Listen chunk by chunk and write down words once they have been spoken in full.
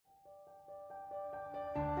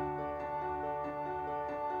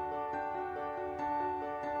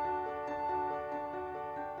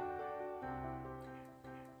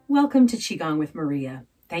Welcome to Qi Gong with Maria.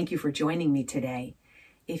 Thank you for joining me today.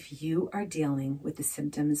 If you are dealing with the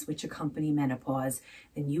symptoms which accompany menopause,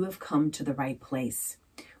 then you have come to the right place.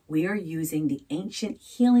 We are using the ancient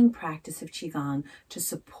healing practice of Qi Gong to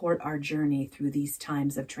support our journey through these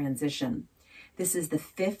times of transition. This is the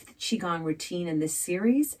 5th Qi Gong routine in this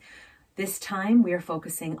series. This time we are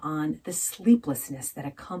focusing on the sleeplessness that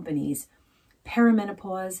accompanies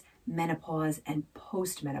peri-menopause, menopause, and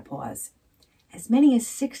post-menopause. As many as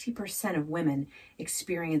 60% of women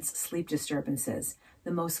experience sleep disturbances.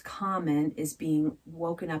 The most common is being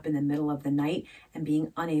woken up in the middle of the night and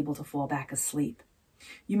being unable to fall back asleep.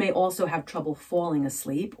 You may also have trouble falling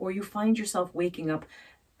asleep, or you find yourself waking up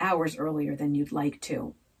hours earlier than you'd like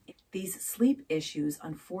to. These sleep issues,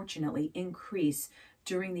 unfortunately, increase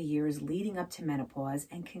during the years leading up to menopause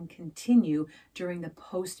and can continue during the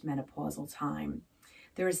postmenopausal time.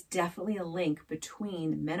 There is definitely a link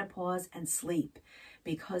between menopause and sleep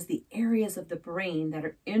because the areas of the brain that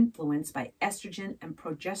are influenced by estrogen and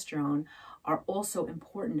progesterone are also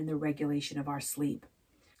important in the regulation of our sleep.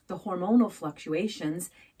 The hormonal fluctuations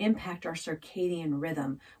impact our circadian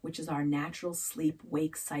rhythm, which is our natural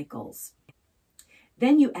sleep-wake cycles.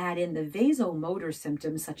 Then you add in the vasomotor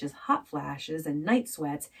symptoms such as hot flashes and night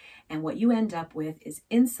sweats, and what you end up with is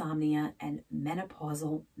insomnia and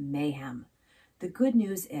menopausal mayhem. The good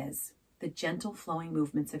news is the gentle flowing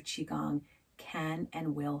movements of Qi Gong can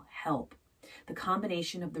and will help. The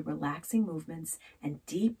combination of the relaxing movements and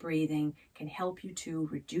deep breathing can help you to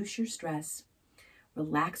reduce your stress,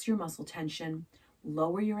 relax your muscle tension,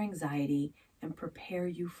 lower your anxiety, and prepare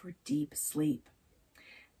you for deep sleep.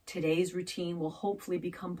 Today's routine will hopefully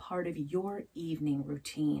become part of your evening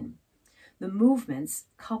routine. The movements,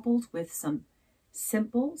 coupled with some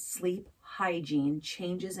simple sleep hygiene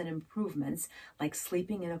changes and improvements, like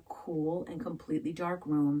sleeping in a cool and completely dark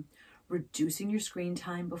room, reducing your screen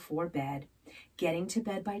time before bed, getting to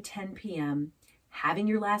bed by 10 p.m., having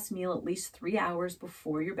your last meal at least 3 hours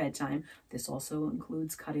before your bedtime. This also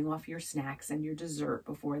includes cutting off your snacks and your dessert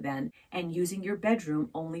before then, and using your bedroom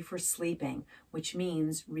only for sleeping, which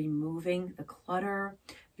means removing the clutter,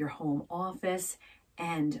 your home office,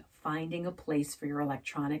 and finding a place for your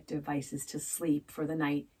electronic devices to sleep for the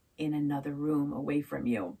night in another room away from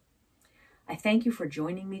you. I thank you for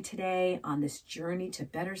joining me today on this journey to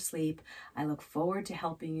better sleep. I look forward to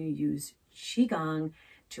helping you use Qi Gong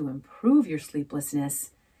to improve your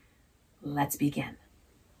sleeplessness. Let's begin.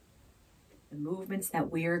 The movements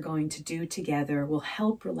that we are going to do together will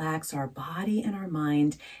help relax our body and our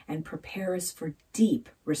mind and prepare us for deep,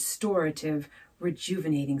 restorative,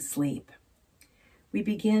 rejuvenating sleep. We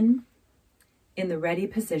begin in the ready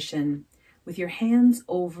position with your hands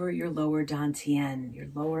over your lower dantian, your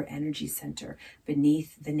lower energy center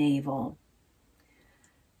beneath the navel.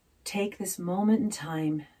 Take this moment in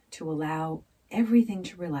time to allow everything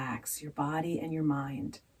to relax, your body and your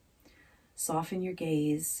mind. Soften your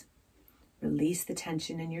gaze. Release the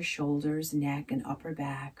tension in your shoulders, neck, and upper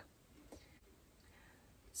back.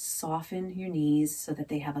 Soften your knees so that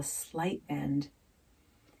they have a slight bend,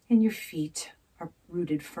 and your feet are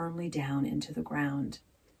rooted firmly down into the ground.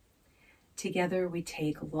 Together we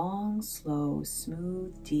take long, slow,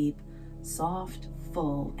 smooth, deep, soft,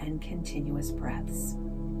 full, and continuous breaths.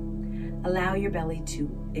 Allow your belly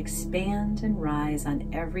to expand and rise on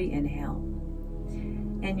every inhale,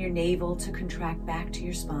 and your navel to contract back to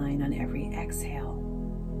your spine on every exhale.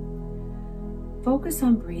 Focus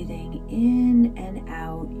on breathing in and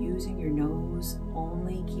out using your nose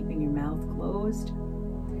only, keeping your mouth closed.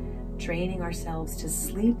 Training ourselves to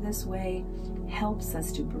sleep this way helps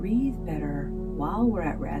us to breathe better while we're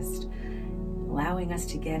at rest, allowing us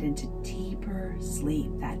to get into deeper sleep,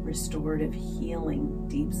 that restorative, healing,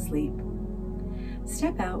 deep sleep.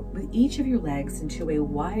 Step out with each of your legs into a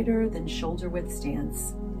wider than shoulder width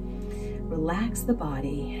stance. Relax the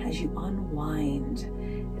body as you unwind.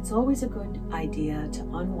 It's always a good idea to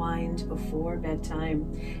unwind before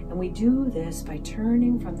bedtime, and we do this by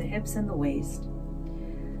turning from the hips and the waist,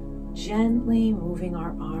 gently moving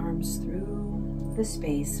our arms through the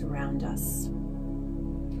space around us.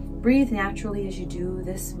 Breathe naturally as you do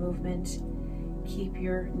this movement. Keep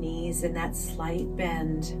your knees in that slight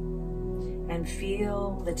bend and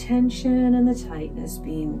feel the tension and the tightness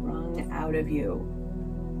being wrung out of you.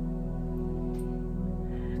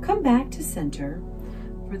 Come back to center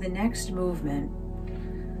for the next movement,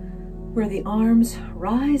 where the arms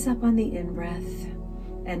rise up on the in-breath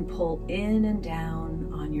and pull in and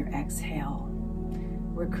down on your exhale.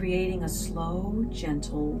 We're creating a slow,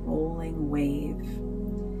 gentle, rolling wave.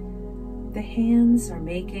 The hands are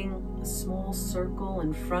making a small circle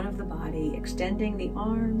in front of the body, extending the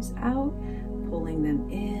arms out, pulling them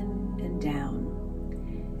in and down.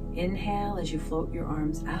 Inhale as you float your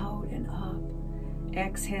arms out and up.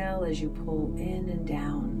 Exhale as you pull in and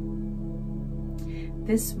down.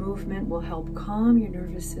 This movement will help calm your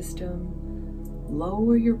nervous system,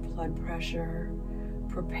 lower your blood pressure,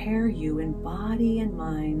 prepare you in body and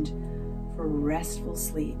mind for restful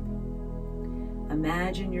sleep.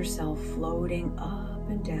 Imagine yourself floating up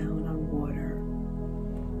and down on water,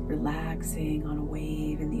 relaxing on a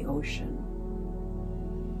wave in the ocean.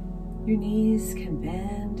 Your knees can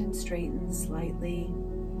bend and straighten slightly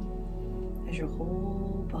as your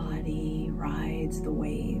whole body rides the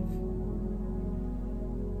wave.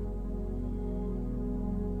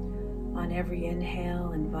 On every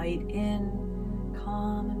inhale, invite in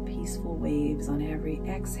calm and peaceful waves. On every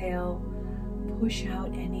exhale, push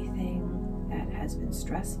out anything that has been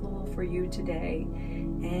stressful for you today,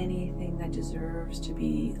 anything that deserves to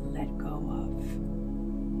be let go of.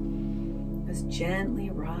 Just gently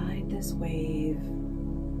ride this wave.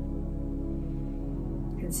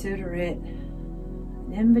 Consider it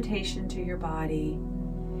an invitation to your body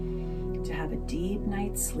to have a deep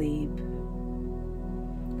night's sleep.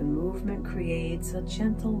 The movement creates a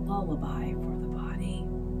gentle lullaby for the body.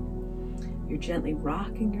 You're gently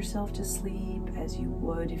rocking yourself to sleep as you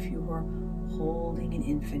would if you were holding an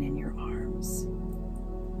infant in your arms.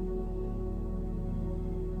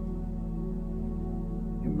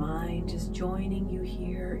 Your mind is joining you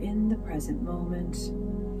here in the present moment,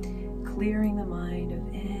 clearing the mind of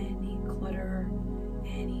any clutter,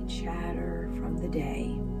 any chatter from the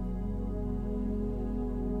day.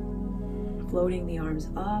 Floating the arms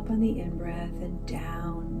up on the in-breath and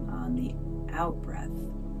down on the out-breath.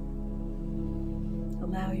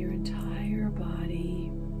 Allow your entire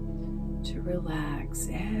body to relax.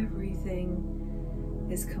 Everything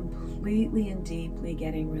is completely and deeply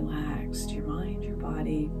getting relaxed. Your mind, your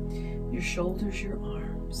body, your shoulders, your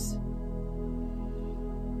arms,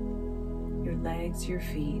 your legs, your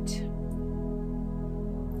feet.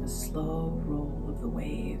 A slow roll of the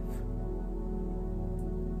wave.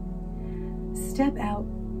 Step out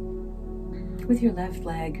with your left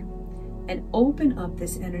leg and open up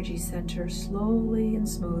this energy center slowly and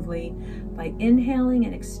smoothly by inhaling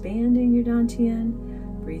and expanding your dantian,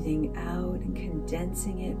 breathing out and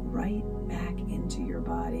condensing it right back into your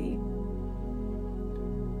body.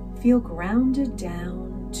 Feel grounded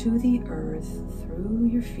down to the earth through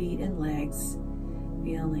your feet and legs,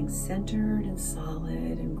 feeling centered and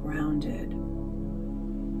solid and grounded.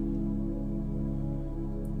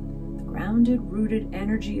 Grounded, rooted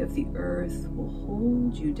energy of the earth will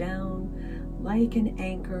hold you down like an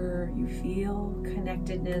anchor. You feel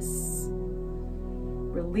connectedness,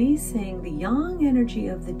 releasing the yang energy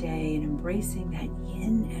of the day and embracing that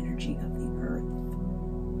yin energy of the earth.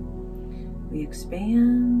 We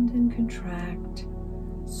expand and contract,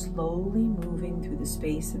 slowly moving through the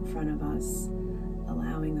space in front of us,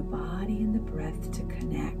 allowing the body and the breath to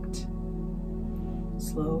connect.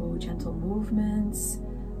 Slow, gentle movements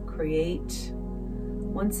create,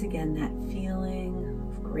 once again, that feeling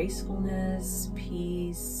of gracefulness,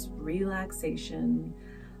 peace, relaxation,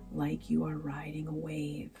 like you are riding a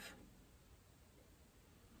wave.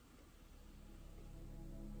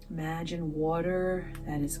 Imagine water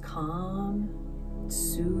that is calm,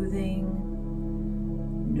 soothing,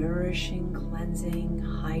 nourishing, cleansing,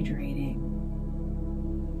 hydrating.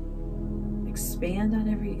 Expand on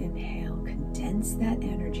every inhale, condense that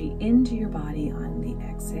energy into your body on the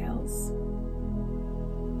exhales.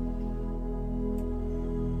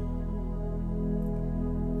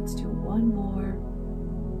 Let's do one more.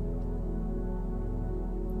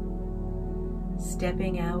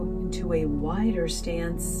 Stepping out into a wider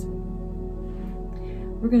stance.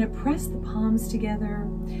 We're going to press the palms together,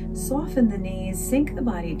 soften the knees, sink the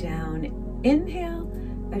body down. Inhale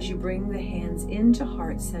as you bring the hands into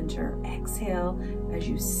heart center. Exhale as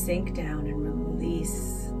you sink down and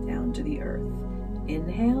release down to the earth.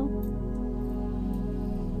 Inhale.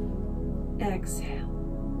 Exhale.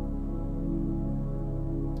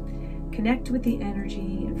 Connect with the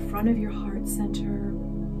energy in front of your heart center.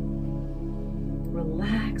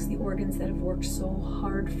 Relax the organs that have worked so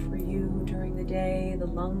hard for you during the day, the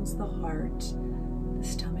lungs, the heart, the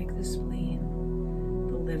stomach, the spleen,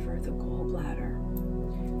 the liver, the gallbladder.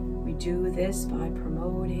 We do this by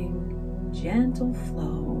promoting gentle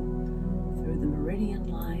flow through the meridian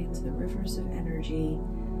lines, the rivers of energy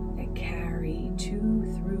that carry to,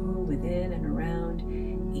 through, within, and around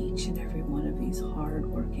each and every one of these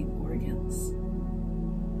hard-working organs.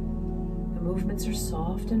 The movements are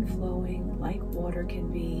soft and flowing like water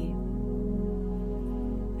can be.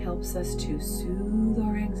 Helps us to soothe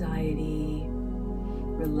our anxiety,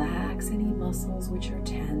 Relax any muscles which are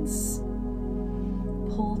tense.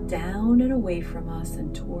 Pull down and away from us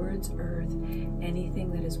and towards earth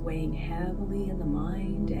anything that is weighing heavily in the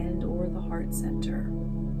mind and or the heart center.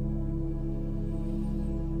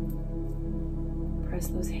 Press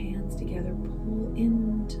those hands together, pull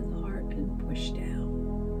into the heart and push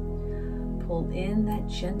down. Pull in that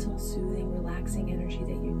gentle, soothing, relaxing energy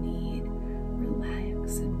that you need.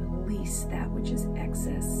 Relax and release that which is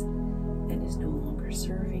excess and is no longer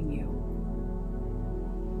serving you.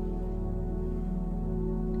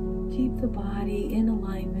 Keep the body in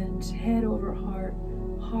alignment, head over heart,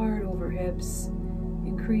 heart over hips,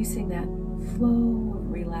 increasing that flow of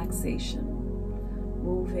relaxation,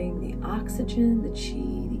 moving the oxygen, the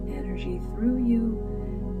qi, the energy through you,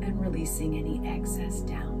 and releasing any excess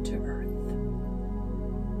down to earth.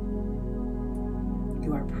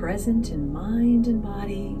 You are present in mind and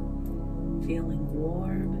body, feeling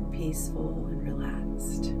warm and peaceful and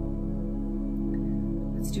relaxed.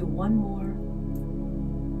 Let's do one more.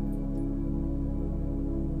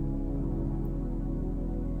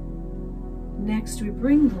 Next, we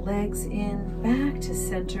bring the legs in back to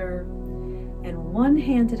center, and one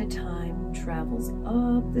hand at a time travels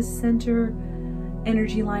up the center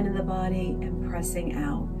energy line in the body and pressing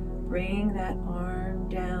out. Bring that arm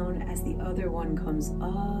down as the other one comes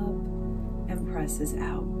up and presses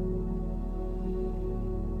out.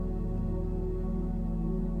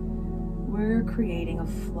 We're creating a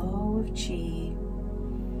flow of qi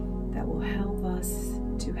that will help us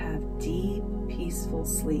to have deep, peaceful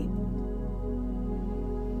sleep.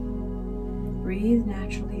 Breathe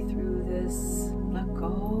naturally through this. Let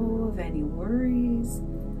go of any worries,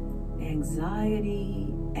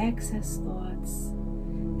 anxiety, excess thoughts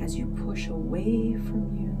as you push away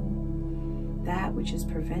from you that which is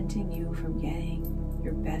preventing you from getting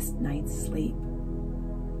your best night's sleep.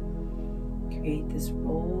 Create this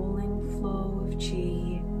rolling flow of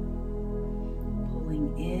qi,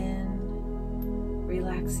 pulling in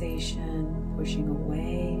relaxation, pushing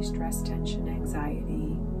away stress, tension,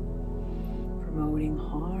 anxiety, promoting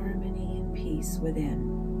harmony and peace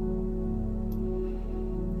within.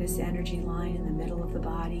 This energy line in the middle of the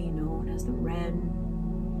body, known as the ren,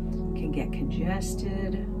 can get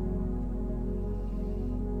congested,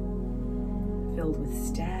 filled with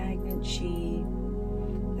stagnant qi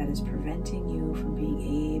that is preventing you from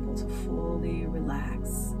being able to fully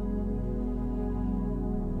relax.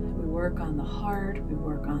 We work on the heart, we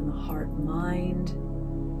work on the heart-mind.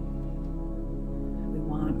 We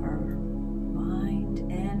want our mind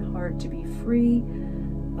and heart to be free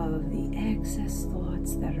of the excess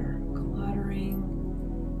thoughts that are cluttering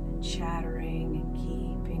and chattering and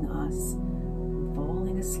keeping us from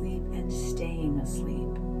falling asleep and staying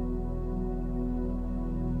asleep.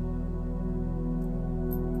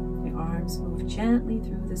 The arms move gently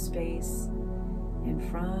through the space in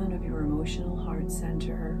front of your emotional heart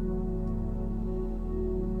center,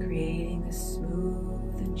 creating a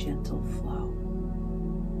smooth and gentle flow.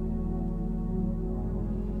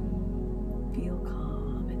 Feel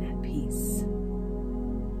calm and at peace.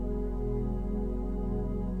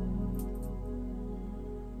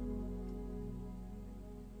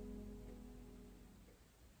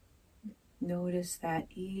 Notice that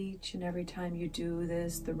each and every time you do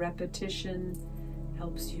this, the repetition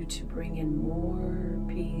helps you to bring in more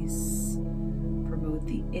peace, promote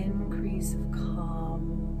the increase of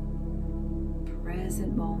calm,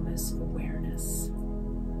 present moments awareness.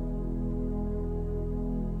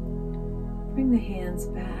 Bring the hands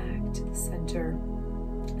back to the center.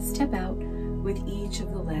 Step out with each of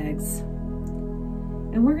the legs.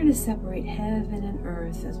 And we're going to separate heaven and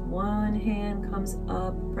earth as one hand comes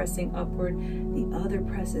up, pressing upward, the other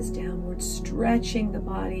presses downward, stretching the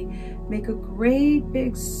body. Make a great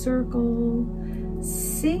big circle,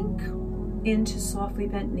 sink into softly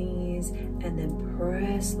bent knees, and then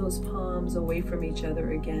press those palms away from each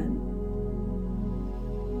other again.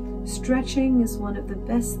 Stretching is one of the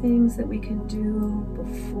best things that we can do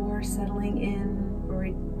before settling in for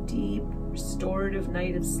a deep, restorative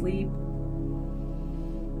night of sleep.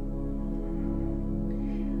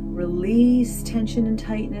 Release tension and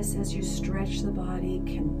tightness as you stretch the body.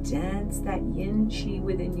 Condense that yin qi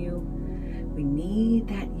within you. We need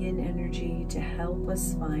that yin energy to help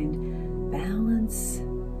us find balance,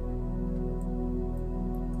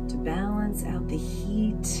 to balance out the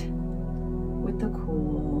heat with the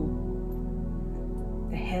cool,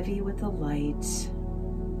 the heavy with the light,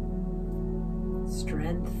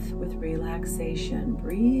 strength with relaxation.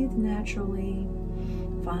 Breathe naturally.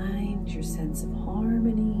 Find your sense of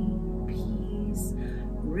harmony, peace,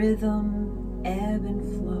 rhythm, ebb and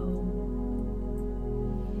flow.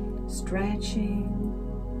 Stretching,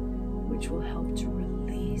 which will help to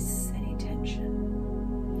release any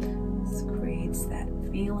tension. This creates that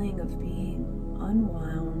feeling of being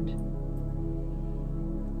unwound,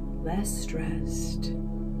 less stressed,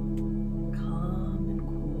 calm and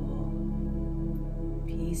cool,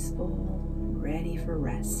 peaceful, and ready for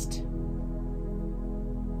rest.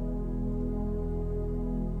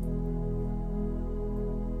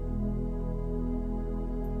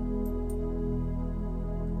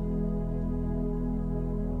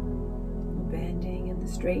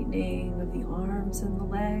 Straightening of the arms and the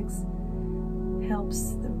legs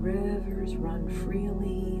helps the rivers run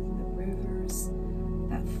freely, the rivers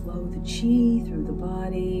that flow the Qi through the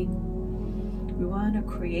body. We want to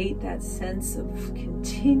create that sense of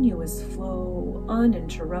continuous flow,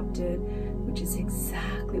 uninterrupted, which is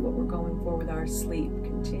exactly what we're going for with our sleep.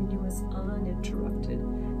 Continuous, uninterrupted,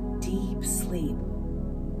 deep sleep.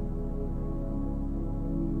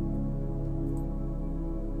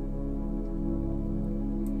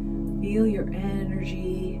 Feel your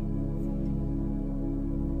energy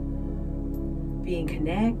being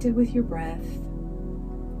connected with your breath,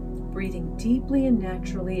 breathing deeply and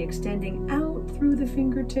naturally, extending out through the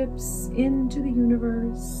fingertips into the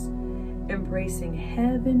universe, embracing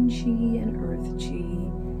heaven Qi and earth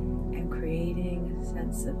Qi, and creating a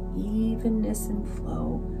sense of evenness and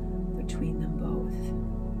flow between them both.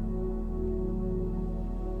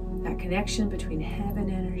 That connection between heaven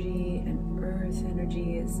energy and earth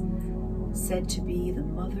energy is said to be the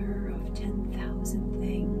mother of 10,000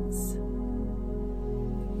 things,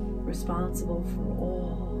 responsible for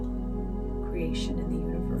all creation in the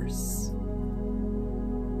universe.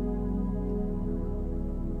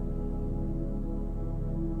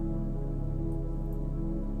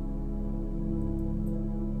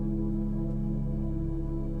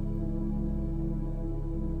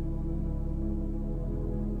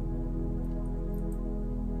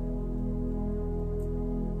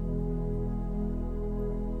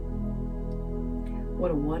 What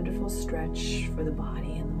a wonderful stretch for the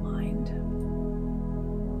body and the mind.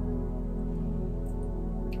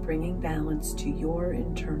 Bringing balance to your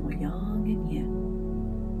internal yang and yin.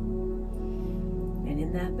 And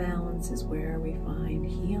in that balance is where we find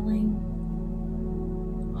healing,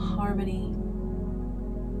 harmony,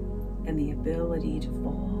 and the ability to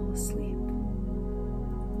fall asleep.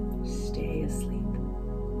 Stay asleep.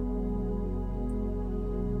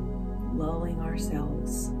 Lulling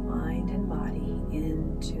ourselves, mind and body,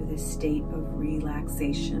 into this state of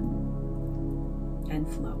relaxation and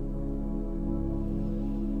flow.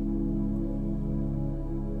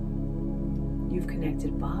 You've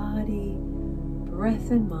connected body,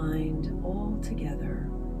 breath, and mind all together,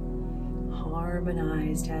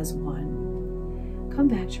 harmonized as one. Come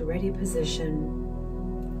back to ready position.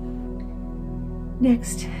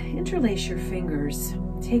 Next, interlace your fingers.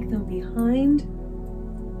 Take them behind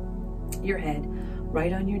your head,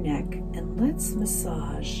 right on your neck, and let's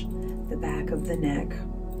massage the back of the neck.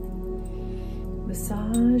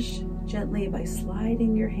 Massage gently by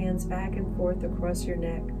sliding your hands back and forth across your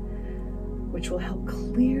neck, which will help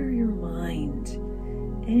clear your mind.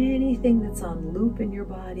 Anything that's on loop in your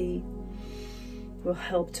body will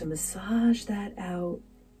help to massage that out,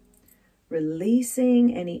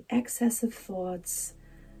 releasing any excessive thoughts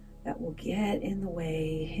that will get in the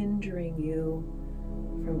way, hindering you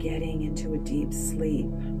from getting into a deep sleep.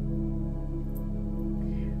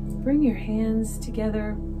 Bring your hands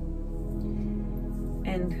together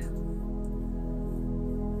and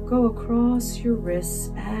go across your wrists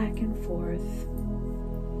back and forth.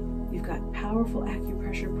 You've got powerful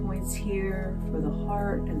acupressure points here for the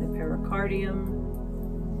heart and the pericardium.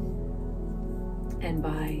 And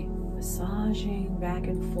by massaging back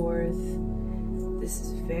and forth, this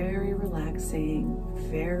is very relaxing,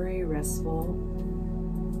 very restful,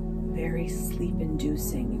 very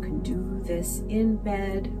sleep-inducing. You can do this in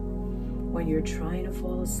bed when you're trying to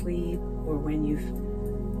fall asleep or when you've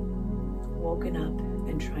woken up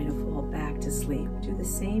and trying to fall back to sleep. Do the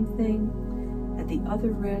same thing at the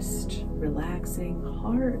other wrist, relaxing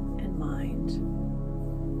heart and mind.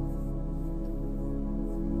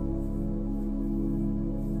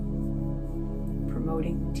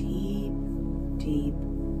 Promoting deep, deep,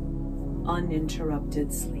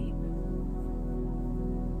 uninterrupted sleep.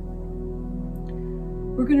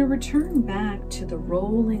 We're going to return back to the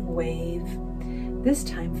rolling wave, this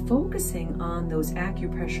time focusing on those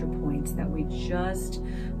acupressure points that we just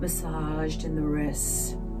massaged in the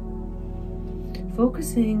wrists.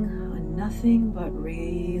 Focusing on nothing but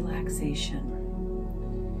relaxation.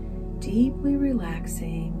 Deeply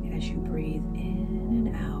relaxing as you breathe in and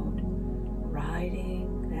out,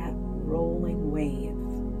 riding that rolling wave.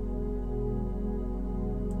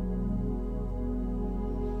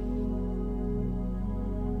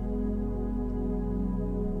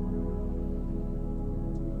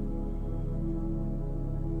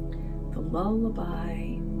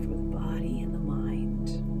 lullaby for the body and the mind.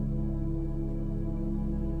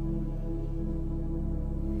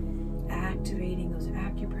 Activating those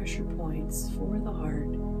acupressure points for the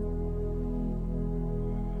heart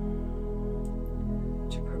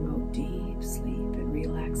to promote deep sleep and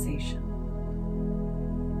relaxation.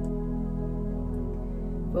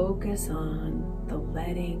 Focus on the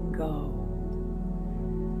letting go.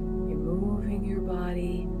 You're moving your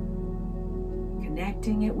body,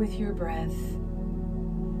 connecting it with your breath,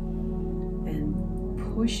 and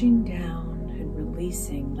pushing down and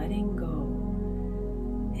releasing, letting go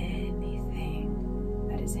anything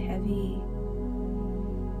that is heavy,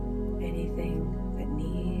 anything that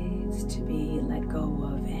needs to be let go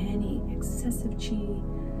of, any excessive qi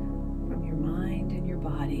from your mind and your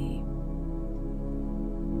body.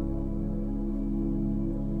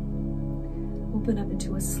 Open up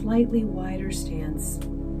into a slightly wider stance.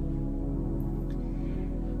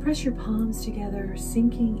 Press your palms together,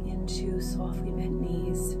 sinking into softly bent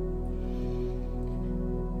knees.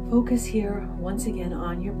 Focus here once again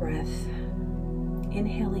on your breath,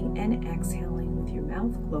 inhaling and exhaling with your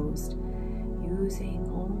mouth closed, using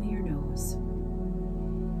only your nose.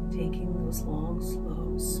 Taking those long,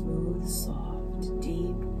 slow, smooth, soft,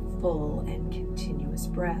 deep, full, and continuous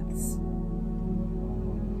breaths.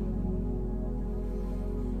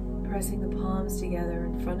 Pressing the palms together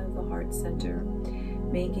in front of the heart center,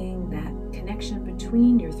 making that connection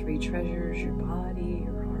between your three treasures, your body,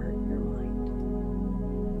 your heart, your mind.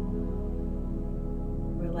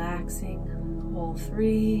 Relaxing all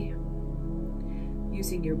three,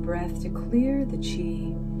 using your breath to clear the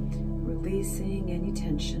qi, releasing any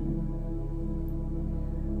tension.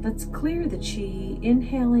 Let's clear the qi,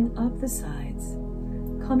 inhaling up the sides,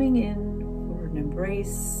 coming in for an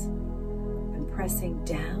embrace, pressing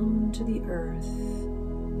down to the earth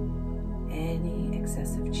any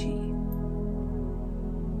excessive qi.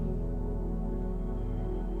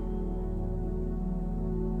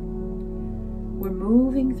 We're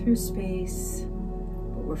moving through space,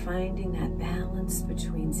 but we're finding that balance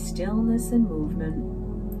between stillness and movement,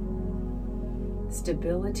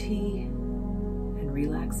 stability and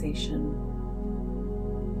relaxation,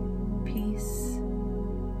 peace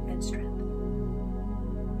and strength.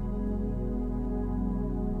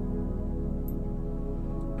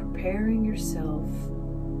 Preparing yourself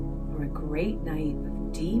for a great night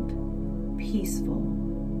of deep, peaceful,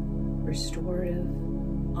 restorative,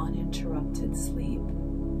 uninterrupted sleep.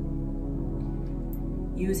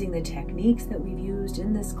 Using the techniques that we've used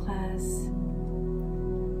in this class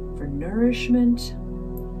for nourishment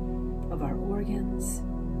of our organs,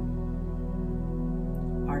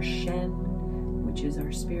 our Shen, which is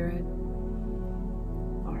our spirit,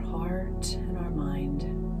 our heart, and our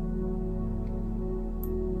mind.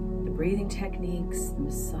 Breathing techniques, the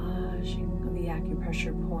massaging of the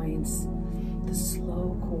acupressure points, the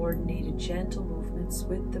slow, coordinated, gentle movements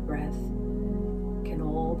with the breath can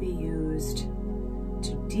all be used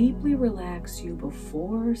to deeply relax you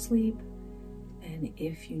before sleep and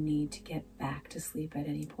if you need to get back to sleep at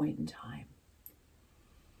any point in time.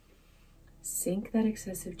 Sink that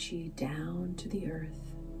excessive qi down to the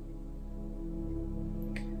earth.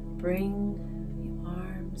 Bring the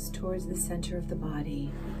arms towards the center of the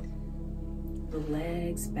body, the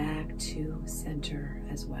legs back to center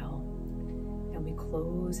as well. And we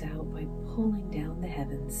close out by pulling down the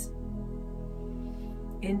heavens.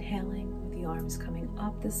 Inhaling with the arms coming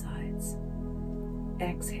up the sides.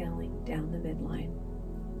 Exhaling down the midline.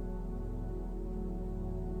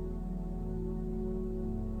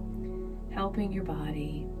 Helping your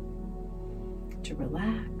body to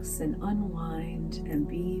relax and unwind and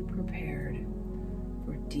be prepared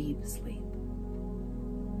for deep sleep.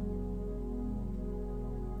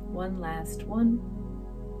 One last one.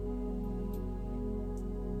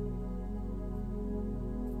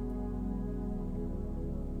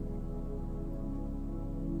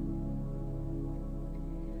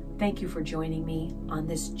 Thank you for joining me on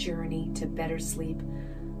this journey to better sleep.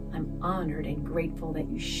 I'm honored and grateful that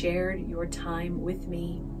you shared your time with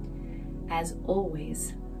me. As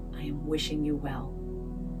always, I am wishing you well.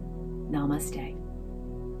 Namaste.